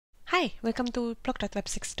Hi, welcome to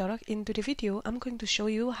blog.web6.org. In today's video, I'm going to show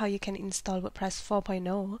you how you can install WordPress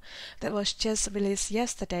 4.0 that was just released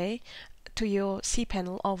yesterday to your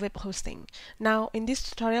cPanel or web hosting. Now, in this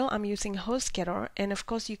tutorial, I'm using HostGator, and of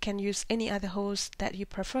course, you can use any other host that you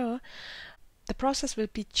prefer. The process will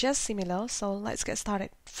be just similar, so let's get started.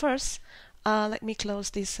 First, let me close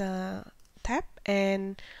this tab,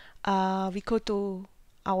 and we go to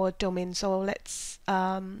our domain. So let's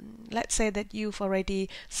say that you've already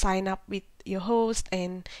signed up with your host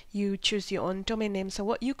and you choose your own domain name. So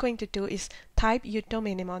what you're going to do is type your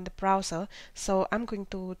domain name on the browser. So I'm going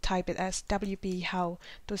to type it as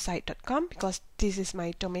wphowtosite.com because this is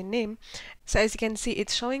my domain name. So as you can see,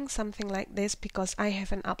 it's showing something like this because I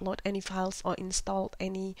haven't uploaded any files or installed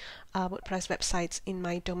any WordPress websites in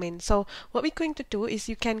my domain. So what we're going to do is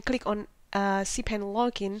you can click on cPanel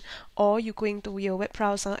login, or you're going to your web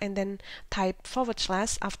browser and then type /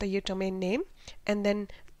 after your domain name and then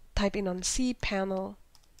type in on cPanel,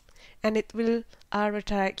 and it will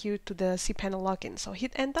redirect you to the cPanel login. So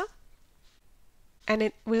hit enter and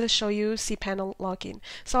it will show you cPanel login.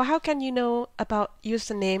 So how can you know about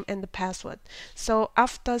username and the password? So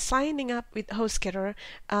after signing up with HostGator,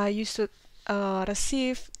 you should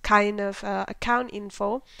receive kind of account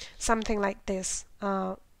info, something like this.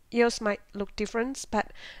 Yours might look different,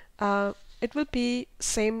 but it will be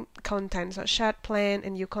same content, so chat plan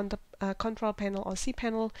and your control panel or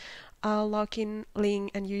cPanel login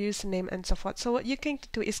link and your username and so forth. So what you're going to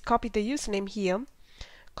do is copy the username here,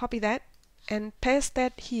 copy that and paste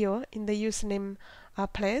that here in the username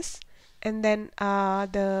place, and then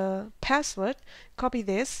the password, copy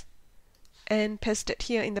this and paste it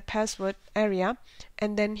here in the password area,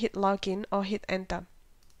 and then hit login or hit enter.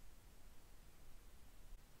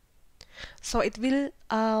 So it will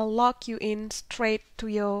log you in straight to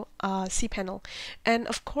your cPanel. And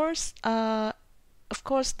of course, the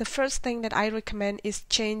first thing that I recommend is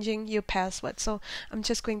changing your password. So I'm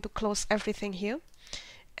just going to close everything here.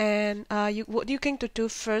 And what you're going to do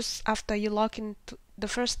first after you log in the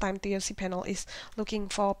first time to your cPanel is looking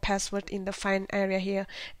for password in the find area here.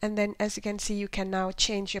 And then as you can see, you can now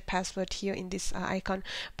change your password here in this icon.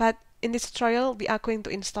 But in this tutorial, we are going to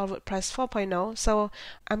install WordPress 4.0, so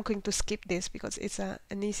I'm going to skip this because it's an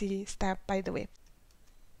easy step, by the way.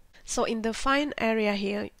 So in the find area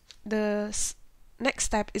here, the next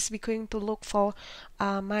step is we're going to look for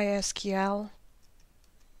MySQL,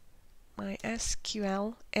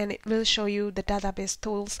 and it will show you the database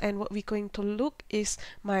tools, and what we're going to look is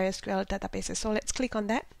MySQL databases. So let's click on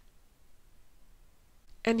that.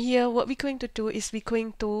 And here what we're going to do is we're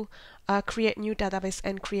going to create new database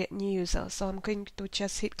and create new user. So I'm going to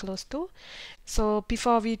just hit close to. So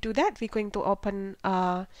before we do that, we're going to open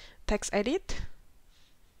text edit.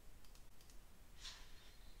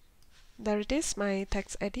 There it is, my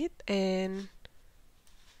text edit, and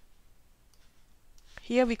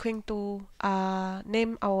here we're going to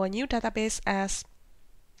name our new database as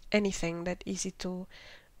anything that easy to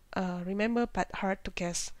remember but hard to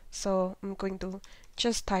guess. So I'm going to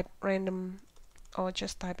just type random, or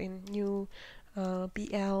just type in new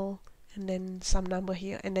BL and then some number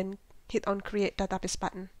here, and then hit on create database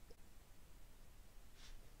button.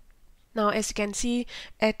 Now as you can see,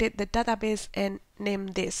 edit the database and name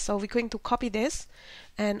this. So we're going to copy this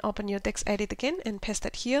and open your text edit again and paste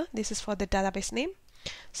it here. This is for the database name.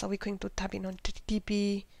 So we're going to type in on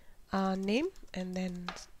DB name and then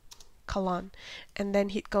colon, and then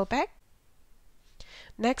hit go back.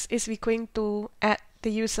 Next is we're going to add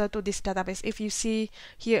the user to this database. If you see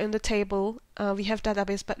here in the table, we have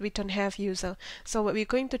database but we don't have user. So what we're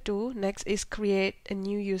going to do next is create a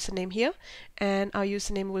new username here, and our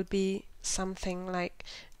username will be something like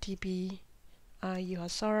db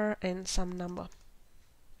user and some number.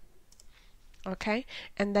 Okay,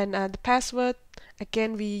 and then the password,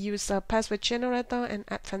 again we use a password generator and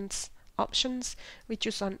advanced options. We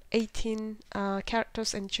choose on 18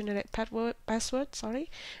 characters and generate password,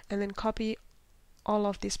 and then copy all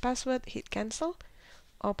of this password, hit cancel,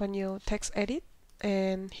 open your text edit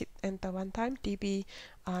and hit enter one time, db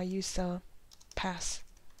user pass,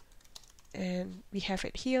 and we have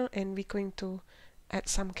it here, and we're going to add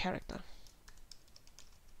some character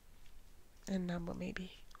and number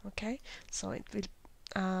maybe. Okay, so it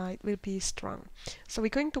will be strong. So we're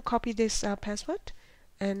going to copy this password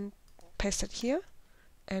and paste it here,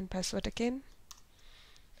 and password again,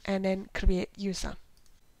 and then create user.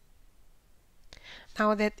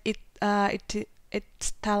 Now that it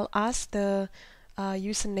tell us the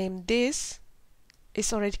username this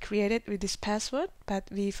is already created with this password, but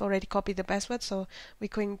we've already copied the password, so we're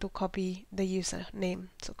going to copy the username.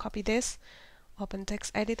 So copy this, open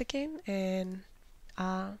text edit again, and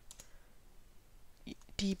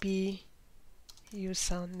db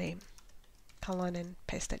username, colon, and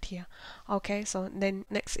paste it here. Okay, so then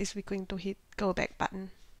next is we're going to hit go back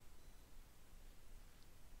button.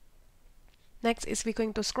 Next is we're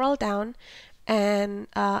going to scroll down and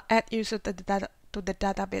add user to the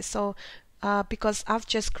database. So because I've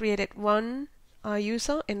just created one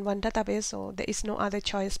user in one database, so there is no other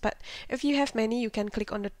choice. But if you have many, you can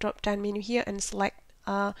click on the drop down menu here and select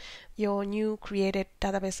your new created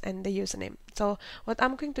database and the username. So what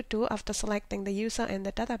I'm going to do after selecting the user and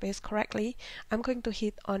the database correctly, I'm going to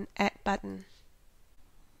hit on add button.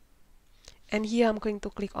 And here I'm going to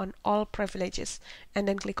click on all privileges and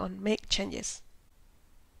then click on make changes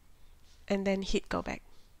and then hit go back.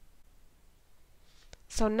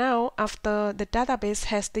 So now after the database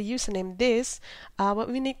has the username this, what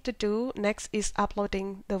we need to do next is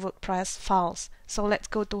uploading the WordPress files. So let's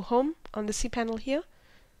go to home on the cPanel here.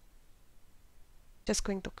 Just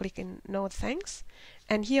going to click in no thanks.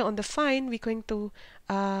 And here on the find, we're going to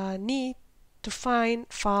need to find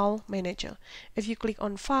file manager. If you click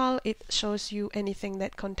on file, it shows you anything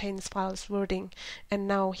that contains files wording. And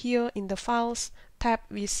now here in the files tab,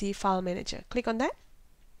 we see file manager. Click on that.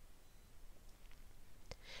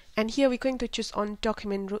 And here we're going to choose on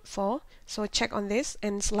document root for. So check on this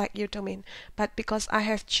and select your domain. But because I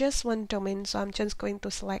have just one domain, so I'm just going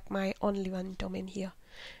to select my only one domain here.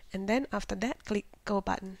 And then after that, click go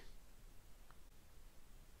button.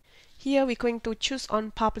 Here we're going to choose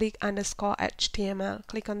on public underscore HTML.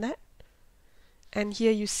 Click on that. And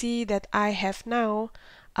here you see that I have now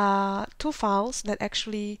two files that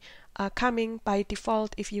actually are coming by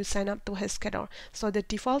default if you sign up to HostGator. So the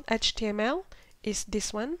default HTML is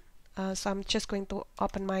this one. So I'm just going to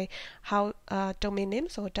open my domain name.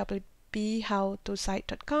 So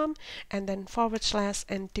wphowtosite.com and then /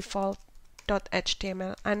 and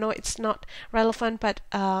default.html. I know it's not relevant, but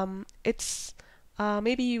it's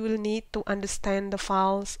maybe you will need to understand the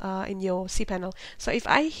files in your cPanel. So if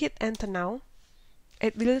I hit enter now,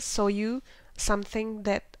 it will show you something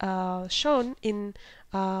that shown in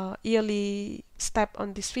early step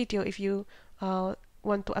on this video if you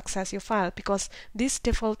want to access your file, because this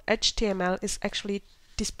default HTML is actually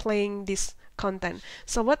displaying this content.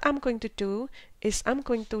 So what I'm going to do is I'm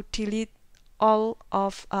going to delete all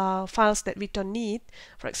of files that we don't need,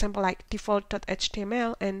 for example like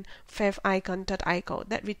default.html and favicon.ico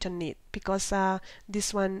that we don't need, because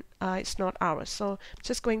this one is not ours. So I'm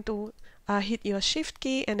just going to hit your shift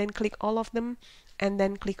key and then click all of them and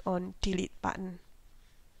then click on delete button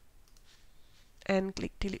and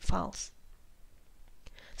click delete files.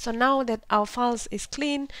 So now that our files is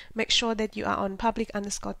clean, make sure that you are on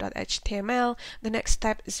public_.html. The next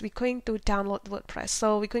step is we're going to download WordPress.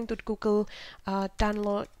 So we're going to Google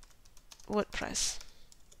download WordPress.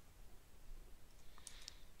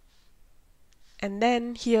 And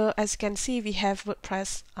then here, as you can see, we have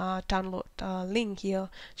WordPress download link here,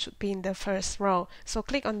 should be in the first row. So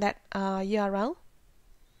click on that URL.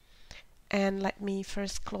 And let me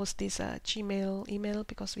first close this Gmail email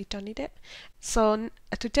because we don't need it. So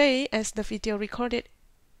today, as the video recorded,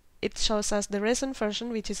 it shows us the recent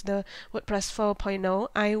version, which is the WordPress 4.0.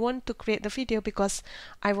 I want to create the video because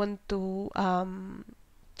I want to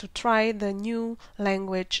try the new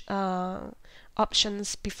language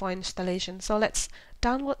options before installation. So let's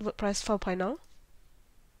download WordPress 4.0.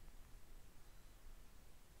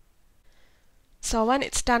 So when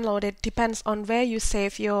it's downloaded, depends on where you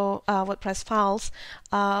save your WordPress files.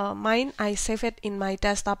 Mine, I save it in my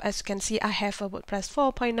desktop. As you can see, I have a WordPress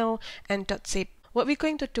 4.0 and .zip. What we're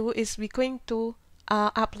going to do is we're going to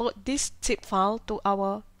upload this zip file to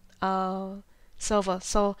our server.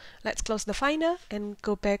 So let's close the Finder and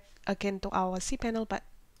go back again to our cPanel, but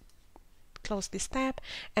close this tab.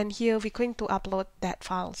 And here we're going to upload that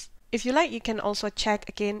files. If you like, you can also check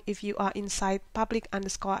again if you are inside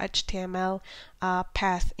public_HTML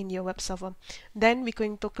path in your web server. Then we're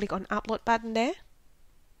going to click on upload button there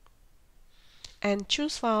and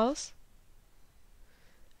choose files,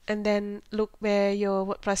 and then look where your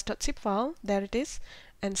WordPress.zip file, there it is,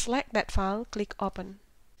 and select that file, click open,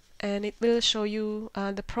 and it will show you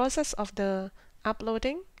the process of the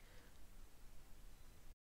uploading.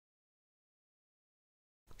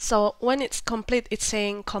 So when it's complete, it's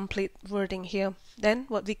saying complete wording here. Then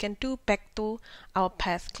what we can do, back to our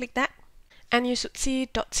path, click that, and you should see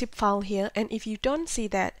 .zip file here. And if you don't see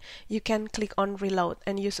that, you can click on reload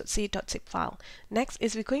and you should see .zip file. Next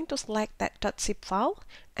is we're going to select that .zip file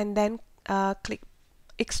and then click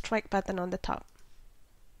extract button on the top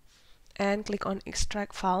and click on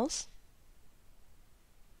extract files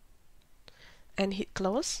and hit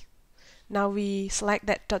close. Now we select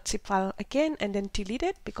that .zip file again and then delete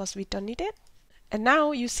it because we don't need it. And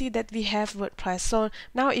now you see that we have WordPress. So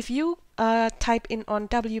now if you type in on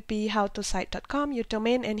wphowtosite.com your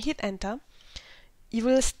domain and hit enter, you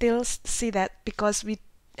will still see that because we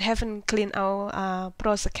haven't cleaned our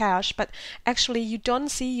browser cache, but actually you don't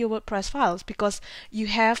see your WordPress files because you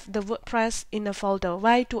have the WordPress in a folder.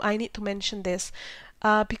 Why do I need to mention this?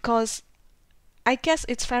 Because I guess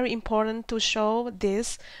it's very important to show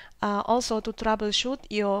this also to troubleshoot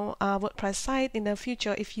your WordPress site in the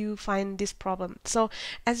future if you find this problem. So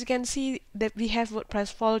as you can see that we have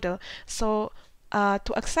WordPress folder. So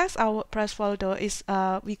to access our WordPress folder is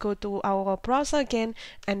we go to our browser again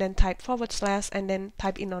and then type / and then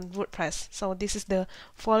type in on WordPress. So this is the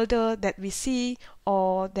folder that we see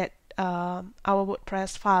or that our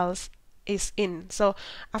WordPress files is in. So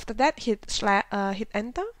after that hit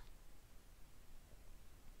enter.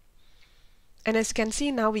 And as you can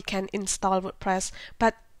see now we can install WordPress,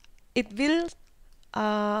 but it will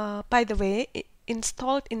by the way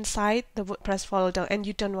installed inside the WordPress folder, and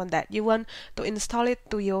you don't want that. You want to install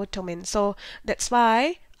it to your domain. So that's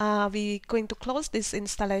why we're going to close this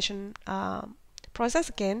installation process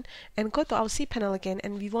again and go to our cPanel again,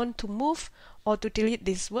 and we want to move or to delete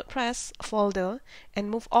this WordPress folder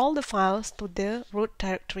and move all the files to the root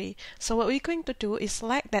directory. So what we're going to do is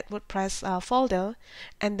select that WordPress folder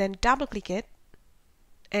and then double click it.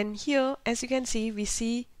 And here, as you can see, we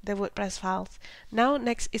see the WordPress files. Now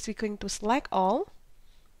next is we're going to select all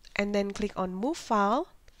and then click on Move File.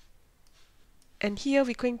 And here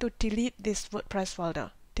we're going to delete this WordPress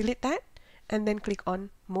folder. Delete that and then click on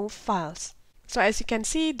Move Files. So as you can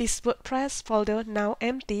see, this WordPress folder now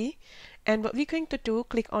empty. And what we're going to do,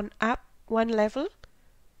 click on Up one level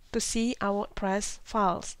to see our WordPress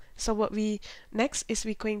files. So what we next is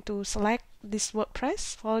we're going to select this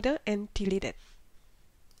WordPress folder and delete it.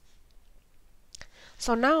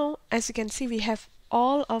 So now, as you can see, we have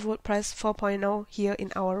all of WordPress 4.0 here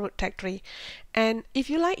in our root directory. And if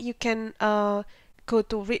you like, you can go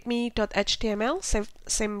to readme.html,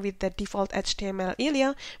 same with the default HTML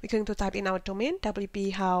earlier. We're going to type in our domain,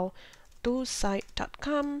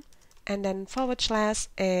 wphowtosite.com, and then /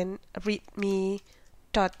 and readme.html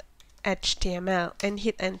and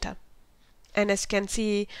hit enter. And as you can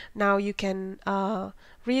see, now you can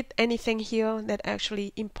read anything here that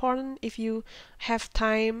actually important if you have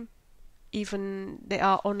time. Even there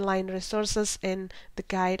are online resources and the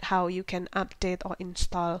guide how you can update or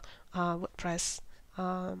install WordPress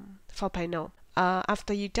 4.0.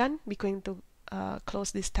 After you're done, we're going to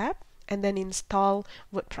close this tab and then install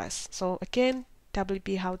WordPress. So again,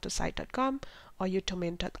 wphowtosite.com or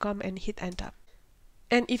yourdomain.com and hit enter.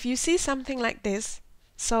 And if you see something like this,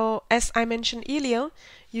 so as I mentioned earlier,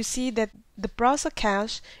 you see that the browser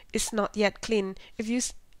cache is not yet clean. If you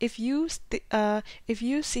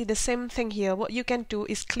see the same thing here, what you can do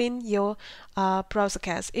is clean your browser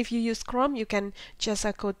cache. If you use Chrome, you can just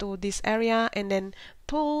go to this area and then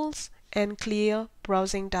Tools and Clear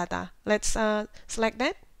Browsing Data. Let's select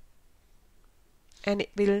that, and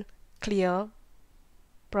it will clear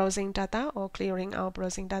browsing data or clearing our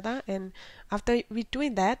browsing data. And after we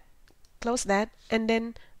doing that, close that and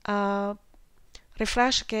then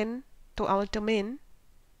refresh again to our domain,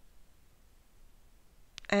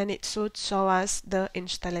 and it should show us the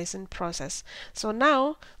installation process. So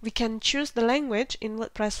now we can choose the language in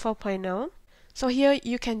WordPress 4.0. So here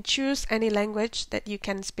you can choose any language that you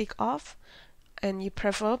can speak of and you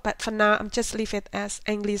prefer, but for now I'm just leave it as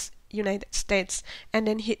English United States and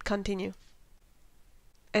then hit continue.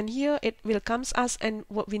 And here it will comes us and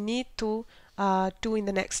what we need to do in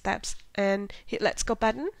the next steps, and hit Let's Go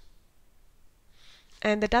button.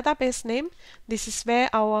 And the database name, this is where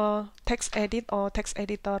our text edit or text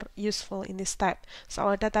editor useful in this step. So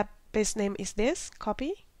our database name is this,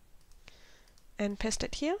 copy and paste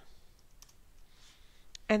it here.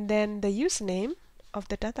 And then the username of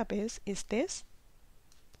the database is this.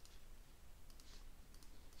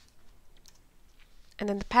 And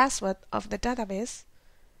then the password of the database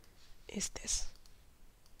is this.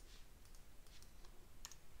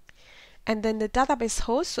 And then the database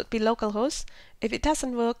host should be localhost. If it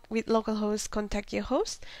doesn't work with localhost, contact your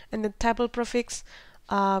host. And the table prefix,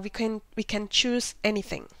 we can choose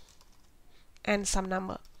anything and some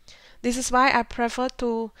number. This is why I prefer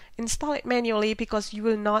to install it manually, because you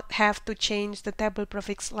will not have to change the table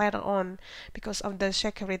prefix later on because of the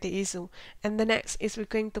security issue. And the next is we're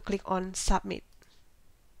going to click on Submit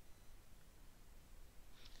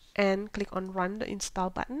and click on Run the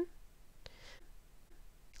install button.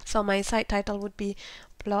 So my site title would be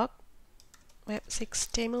blog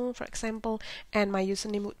web6 demo, for example, and my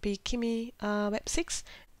username would be Kimi web6.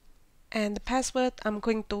 And the password, I'm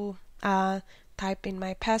going to type in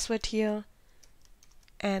my password here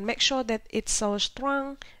and make sure that it's so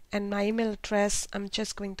strong. And my email address, I'm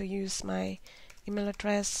just going to use my email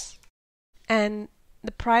address. And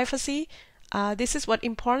the privacy, this is what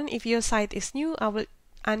important. If your site is new, I will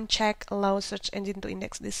uncheck allow search engine to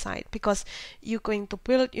index this site, because you're going to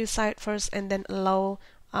build your site first and then allow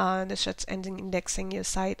the search engine indexing your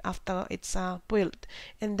site after it's built,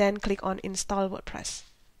 and then click on install WordPress.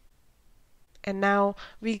 And now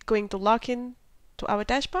we're going to log in to our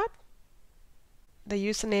dashboard. The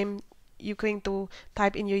username, you're going to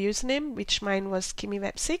type in your username, which mine was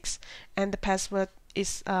KimiWeb6, and the password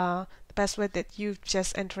is the password that you've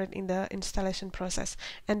just entered in the installation process,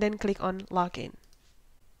 and then click on login.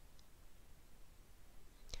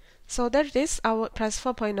 So there it is, our WordPress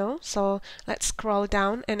 4.0. So let's scroll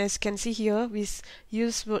down, and as you can see here, we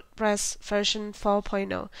use WordPress version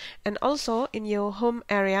 4.0. And also in your home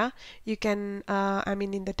area, you can,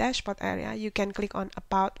 in the dashboard area, you can click on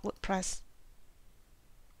About WordPress.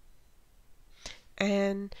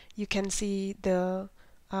 And you can see the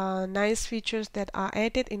nice features that are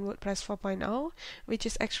added in WordPress 4.0, which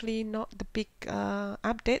is actually not the big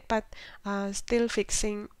update, but still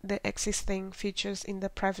fixing the existing features in the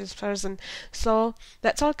previous version. So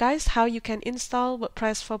that's all, guys, how you can install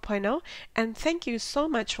WordPress 4.0. And thank you so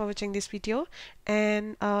much for watching this video,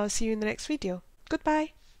 and see you in the next video.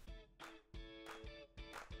 Goodbye.